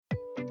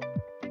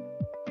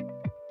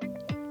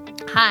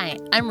Hi,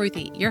 I'm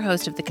Ruthie, your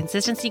host of the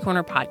Consistency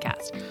Corner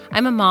podcast.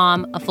 I'm a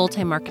mom, a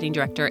full-time marketing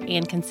director,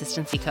 and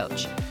consistency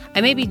coach.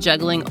 I may be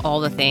juggling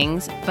all the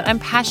things, but I'm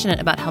passionate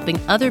about helping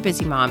other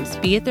busy moms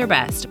be at their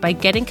best by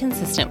getting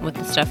consistent with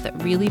the stuff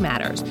that really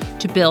matters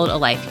to build a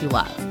life you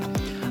love.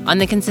 On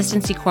the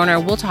Consistency Corner,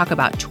 we'll talk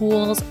about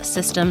tools,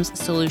 systems,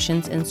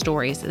 solutions, and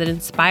stories that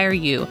inspire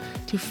you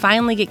to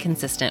finally get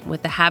consistent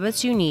with the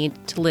habits you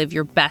need to live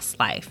your best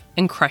life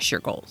and crush your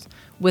goals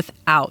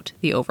without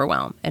the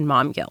overwhelm and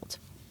mom guilt.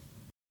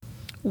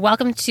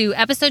 Welcome to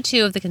episode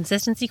 2 of the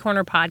Consistency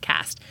Corner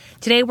podcast.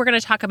 Today, we're going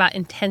to talk about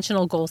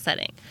intentional goal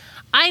setting.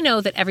 I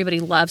know that everybody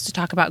loves to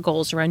talk about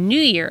goals around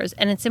New Year's,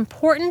 and it's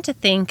important to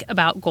think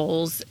about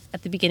goals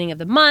at the beginning of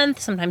the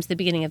month, sometimes the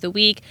beginning of the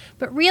week,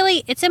 but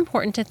really, it's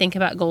important to think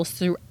about goals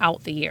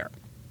throughout the year.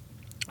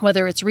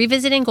 Whether it's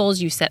revisiting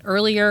goals you set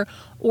earlier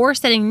or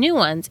setting new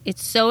ones,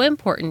 it's so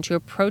important to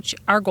approach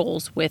our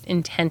goals with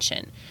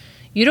intention.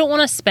 You don't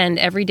want to spend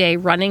every day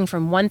running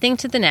from one thing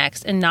to the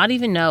next and not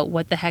even know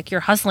what the heck you're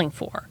hustling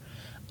for.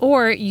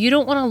 Or you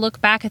don't want to look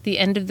back at the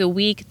end of the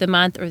week, the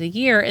month, or the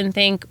year and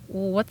think,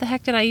 well, what the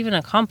heck did I even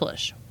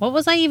accomplish? What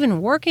was I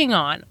even working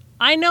on?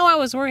 I know I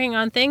was working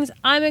on things.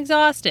 I'm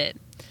exhausted.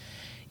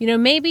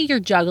 Maybe you're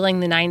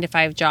juggling the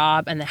 9-to-5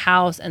 job and the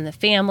house and the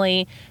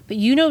family, but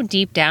you know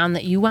deep down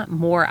that you want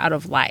more out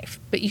of life,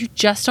 but you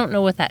just don't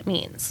know what that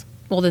means.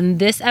 Well, then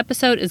this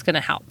episode is going to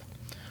help.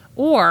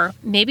 Or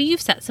maybe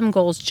you've set some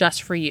goals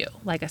just for you,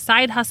 like a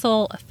side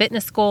hustle, a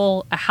fitness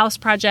goal, a house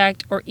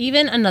project, or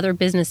even another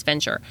business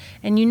venture,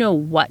 and you know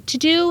what to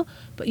do,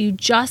 but you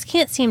just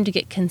can't seem to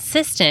get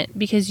consistent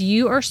because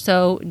you are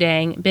so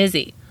dang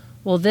busy.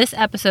 Well, this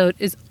episode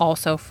is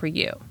also for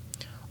you.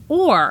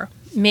 Or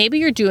maybe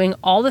you're doing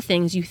all the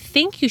things you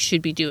think you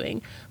should be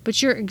doing,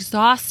 but you're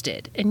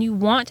exhausted and you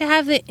want to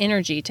have the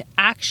energy to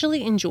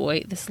actually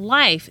enjoy this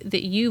life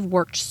that you've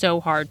worked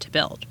so hard to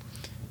build.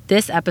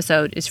 This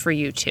episode is for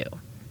you too.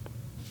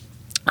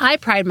 I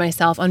pride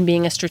myself on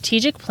being a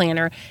strategic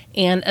planner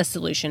and a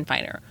solution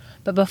finder.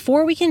 But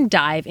before we can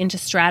dive into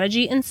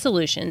strategy and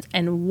solutions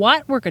and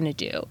what we're going to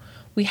do,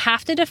 we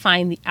have to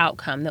define the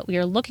outcome that we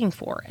are looking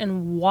for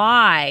and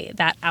why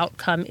that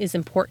outcome is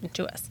important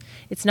to us.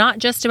 It's not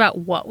just about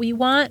what we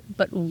want,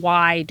 but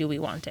why do we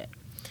want it?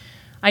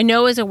 I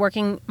know as a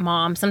working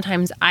mom,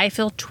 sometimes I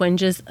feel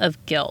twinges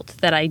of guilt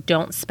that I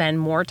don't spend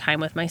more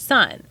time with my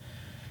son.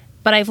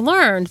 But I've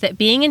learned that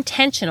being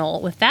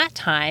intentional with that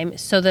time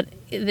so that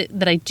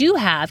I do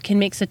have can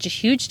make such a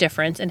huge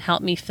difference and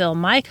help me fill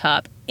my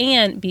cup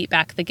and beat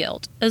back the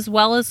guilt, as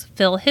well as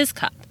fill his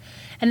cup.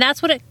 And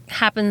that's what it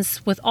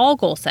happens with all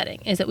goal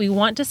setting, is that we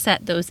want to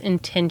set those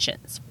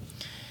intentions.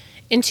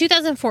 In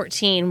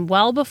 2014,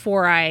 well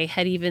before I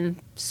had even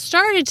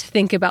started to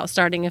think about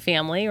starting a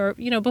family, or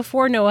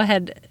before Noah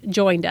had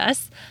joined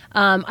us,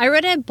 I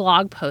read a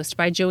blog post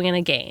by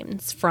Joanna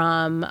Gaines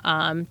from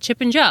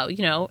Chip and Jo,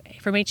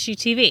 from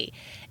HGTV.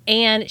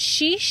 And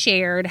she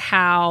shared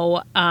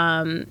how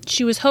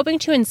she was hoping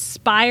to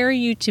inspire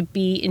you to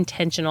be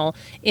intentional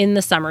in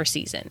the summer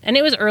season. And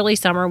it was early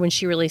summer when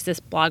she released this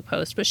blog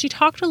post, but she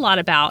talked a lot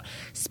about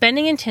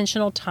spending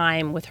intentional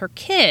time with her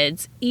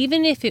kids,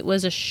 even if it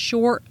was a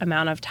short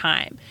amount of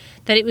time,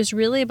 that it was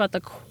really about the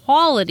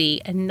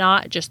quality and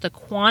not just the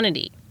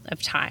quantity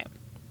of time.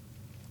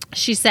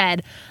 She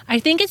said, I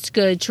think it's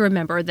good to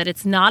remember that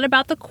it's not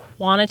about the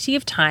quantity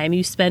of time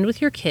you spend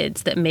with your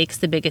kids that makes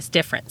the biggest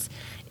difference.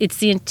 It's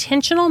the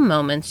intentional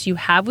moments you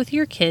have with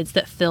your kids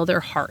that fill their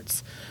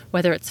hearts,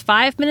 whether it's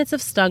 5 minutes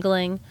of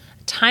snuggling,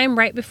 time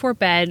right before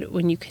bed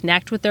when you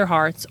connect with their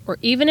hearts, or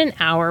even an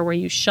hour where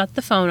you shut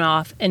the phone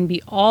off and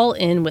be all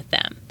in with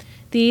them.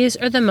 These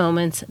are the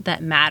moments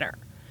that matter.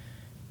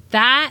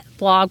 That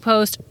blog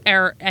post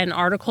or an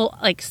article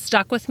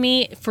stuck with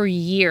me for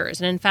years.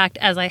 And in fact,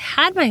 as I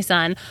had my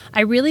son,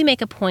 I really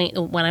make a point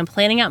when I'm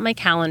planning out my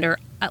calendar,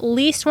 at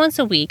least once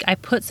a week, I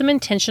put some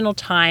intentional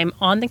time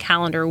on the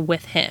calendar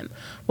with him.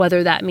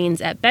 Whether that means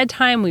at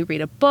bedtime, we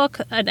read a book,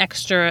 an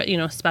extra,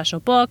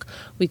 special book.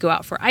 We go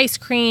out for ice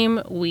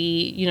cream.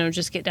 We,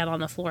 just get down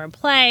on the floor and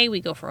play.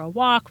 We go for a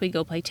walk. We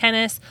go play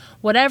tennis.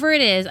 Whatever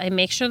it is, I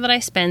make sure that I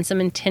spend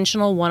some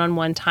intentional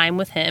one-on-one time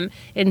with him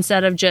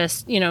instead of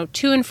just,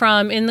 to and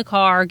from in the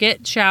car,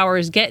 get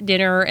showers, get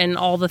dinner, and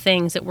all the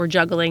things that we're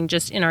juggling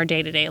just in our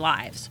day-to-day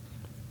lives.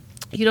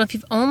 If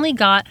you've only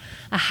got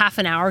a half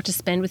an hour to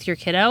spend with your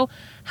kiddo,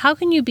 how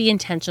can you be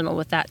intentional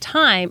with that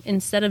time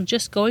instead of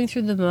just going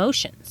through the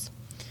motions?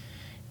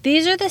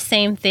 These are the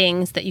same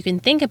things that you can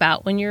think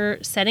about when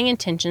you're setting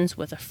intentions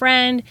with a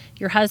friend,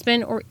 your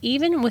husband, or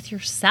even with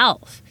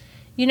yourself.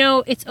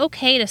 It's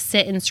okay to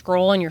sit and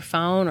scroll on your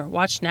phone or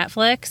watch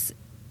Netflix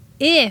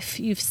if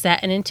you've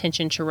set an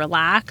intention to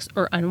relax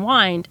or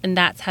unwind, and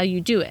that's how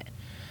you do it.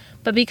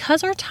 But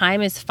because our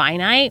time is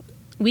finite,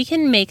 we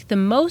can make the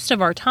most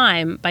of our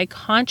time by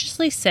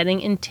consciously setting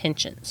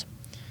intentions.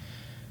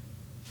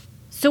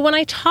 So when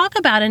I talk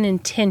about an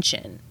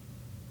intention,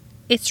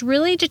 it's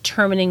really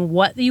determining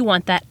what you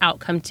want that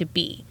outcome to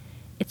be.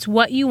 It's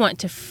what you want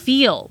to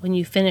feel when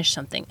you finish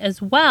something,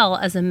 as well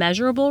as a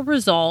measurable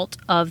result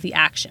of the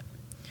action.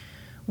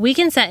 We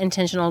can set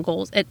intentional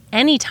goals at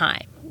any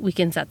time. We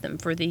can set them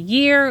for the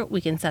year, we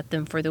can set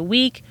them for the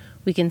week,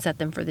 we can set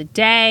them for the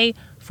day,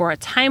 for a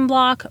time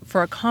block,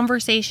 for a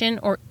conversation,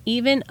 or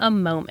even a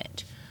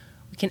moment.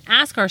 We can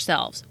ask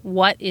ourselves,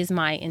 what is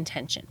my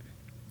intention?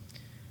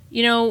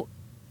 You know,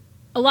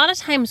 a lot of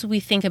times we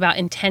think about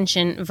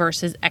intention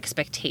versus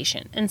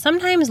expectation. And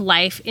sometimes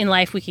in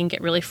life we can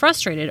get really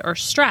frustrated or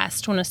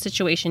stressed when a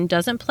situation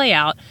doesn't play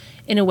out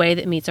in a way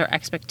that meets our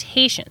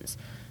expectations.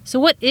 So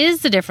what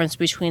is the difference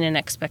between an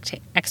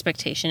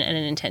expectation and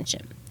an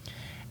intention?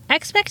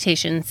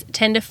 Expectations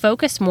tend to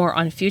focus more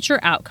on future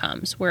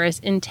outcomes, whereas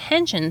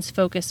intentions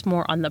focus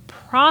more on the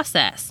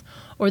process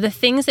or the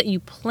things that you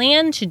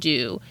plan to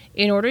do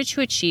in order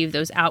to achieve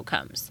those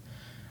outcomes.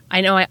 I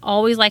know I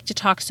always like to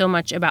talk so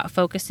much about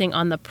focusing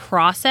on the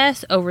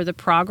process over the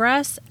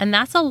progress, and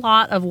that's a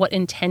lot of what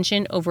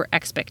intention over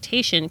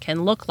expectation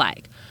can look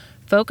like.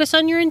 Focus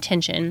on your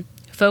intention,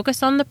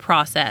 focus on the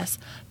process,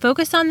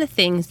 focus on the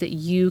things that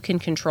you can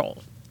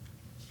control.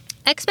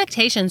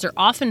 Expectations are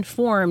often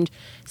formed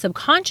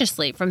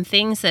subconsciously from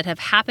things that have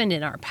happened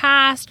in our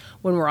past,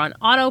 when we're on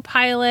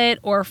autopilot,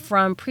 or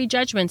from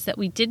prejudgments that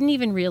we didn't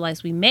even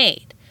realize we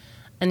made.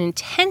 An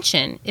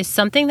intention is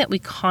something that we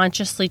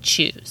consciously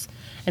choose.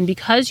 And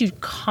because you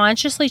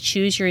consciously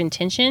choose your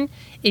intention,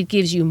 it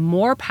gives you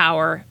more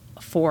power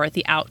for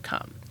the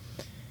outcome.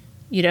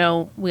 You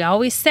know, we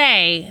always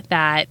say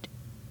that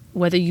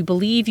whether you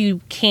believe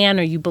you can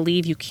or you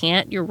believe you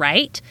can't, you're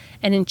right.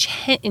 And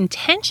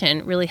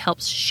intention really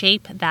helps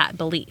shape that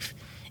belief.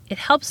 It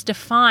helps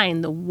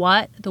define the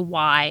what, the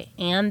why,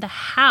 and the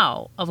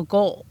how of a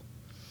goal.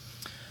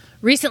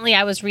 Recently,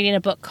 I was reading a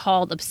book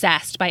called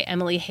Obsessed by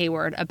Emily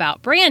Hayward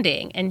about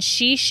branding, and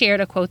she shared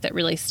a quote that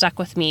really stuck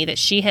with me that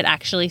she had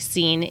actually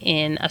seen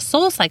in a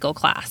SoulCycle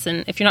class.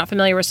 And if you're not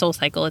familiar with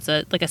SoulCycle,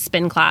 it's like a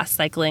spin class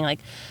cycling, like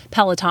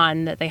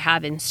Peloton that they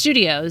have in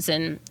studios.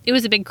 And it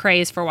was a big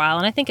craze for a while,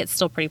 and I think it's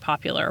still pretty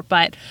popular.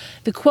 But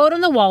the quote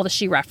on the wall that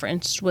she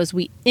referenced was,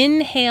 "We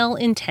inhale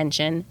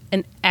intention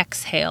and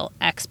exhale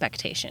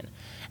expectation."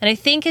 And I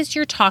think as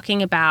you're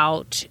talking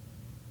about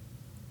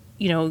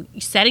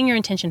setting your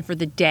intention for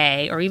the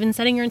day or even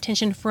setting your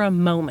intention for a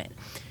moment,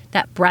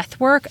 that breath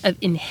work of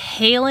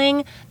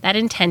inhaling that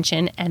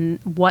intention and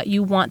what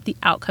you want the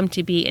outcome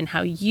to be and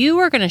how you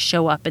are going to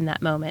show up in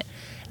that moment,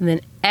 and then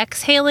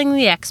exhaling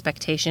the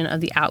expectation of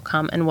the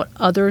outcome and what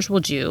others will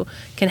do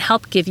can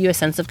help give you a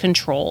sense of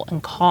control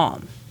and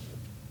calm.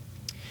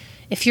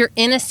 If you're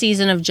in a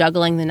season of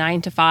juggling the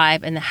 9 to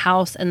 5 and the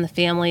house and the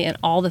family and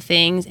all the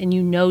things, and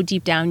you know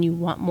deep down you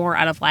want more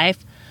out of life,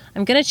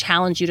 I'm going to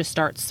challenge you to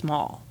start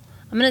small.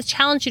 I'm going to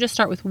challenge you to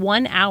start with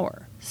 1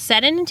 hour.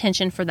 Set an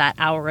intention for that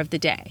hour of the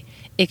day.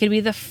 It could be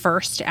the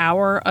first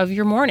hour of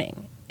your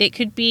morning. It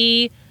could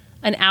be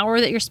an hour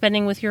that you're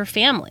spending with your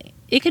family.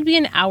 It could be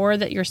an hour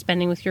that you're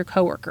spending with your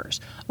coworkers,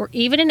 or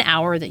even an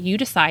hour that you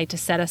decide to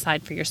set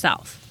aside for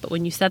yourself. But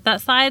when you set that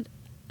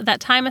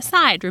time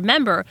aside,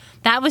 remember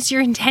that was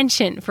your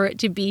intention for it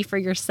to be for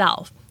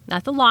yourself.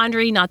 Not the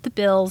laundry, not the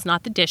bills,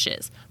 not the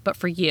dishes, but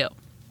for you.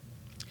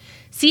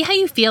 See how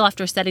you feel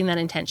after setting that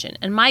intention.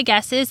 And my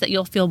guess is that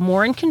you'll feel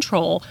more in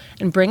control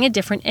and bring a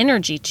different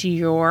energy to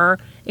your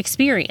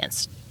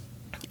experience.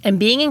 And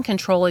being in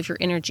control of your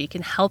energy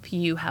can help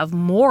you have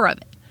more of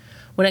it.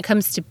 When it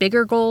comes to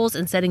bigger goals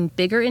and setting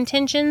bigger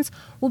intentions,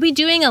 we'll be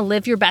doing a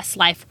Live Your Best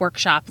Life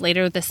workshop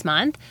later this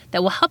month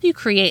that will help you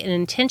create an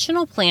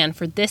intentional plan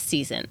for this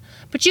season.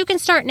 But you can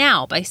start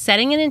now by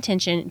setting an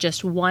intention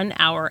just 1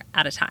 hour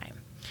at a time.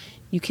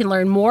 You can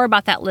learn more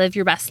about that Live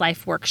Your Best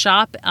Life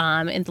workshop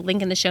in the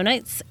link in the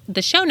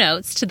show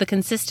notes to the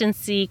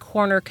Consistency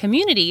Corner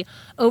community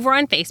over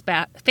on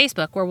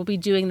Facebook, where we'll be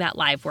doing that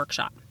live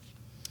workshop.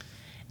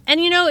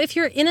 And if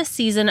you're in a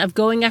season of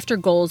going after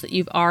goals that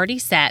you've already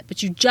set,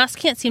 but you just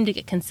can't seem to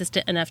get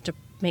consistent enough to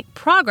make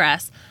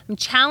progress, I'm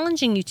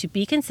challenging you to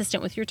be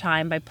consistent with your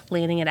time by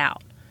planning it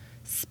out.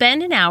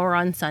 Spend an hour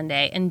on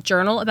Sunday and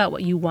journal about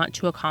what you want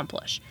to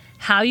accomplish,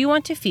 how you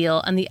want to feel,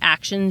 and the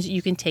actions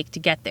you can take to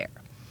get there.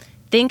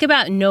 Think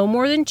about no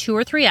more than 2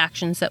 or 3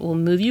 actions that will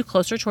move you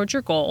closer towards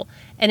your goal,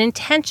 and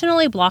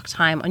intentionally block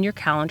time on your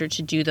calendar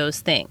to do those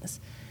things.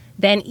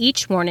 Then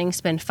each morning,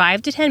 spend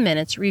 5 to 10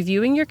 minutes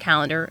reviewing your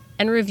calendar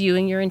and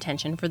reviewing your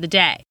intention for the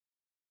day.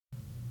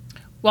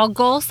 While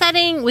goal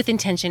setting with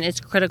intention is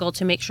critical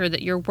to make sure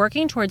that you're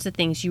working towards the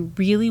things you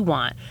really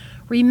want,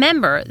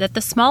 remember that the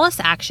smallest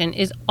action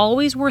is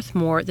always worth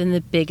more than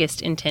the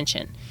biggest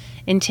intention.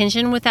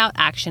 Intention without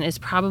action is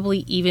probably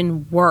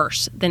even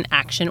worse than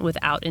action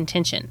without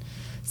intention.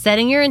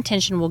 Setting your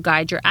intention will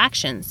guide your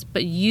actions,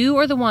 but you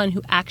are the one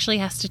who actually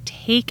has to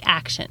take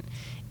action.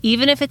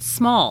 Even if it's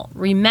small,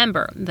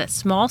 remember that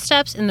small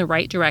steps in the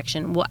right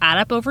direction will add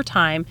up over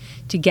time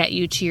to get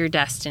you to your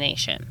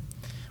destination.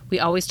 We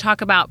always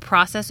talk about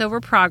process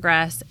over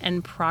progress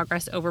and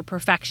progress over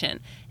perfection,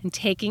 and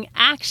taking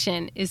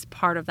action is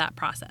part of that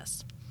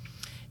process.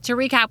 To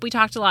recap, we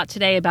talked a lot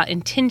today about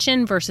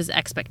intention versus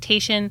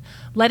expectation,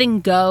 letting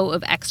go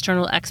of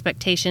external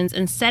expectations,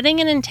 and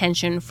setting an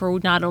intention for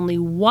not only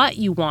what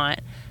you want,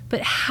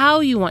 but how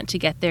you want to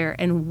get there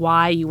and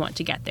why you want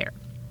to get there.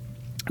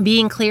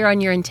 Being clear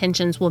on your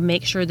intentions will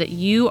make sure that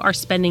you are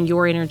spending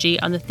your energy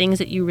on the things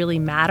that you really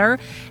matter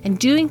and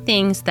doing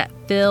things that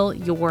fill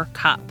your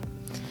cup.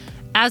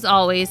 As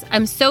always,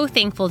 I'm so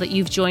thankful that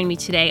you've joined me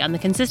today on the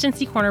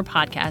Consistency Corner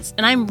podcast,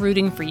 and I'm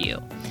rooting for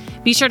you.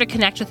 Be sure to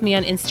connect with me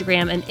on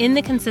Instagram and in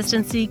the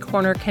Consistency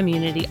Corner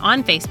community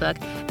on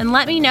Facebook, and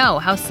let me know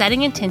how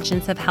setting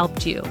intentions have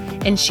helped you,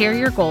 and share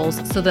your goals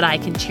so that I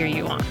can cheer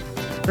you on.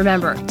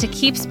 Remember to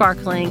keep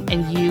sparkling,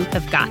 and you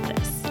have got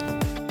this.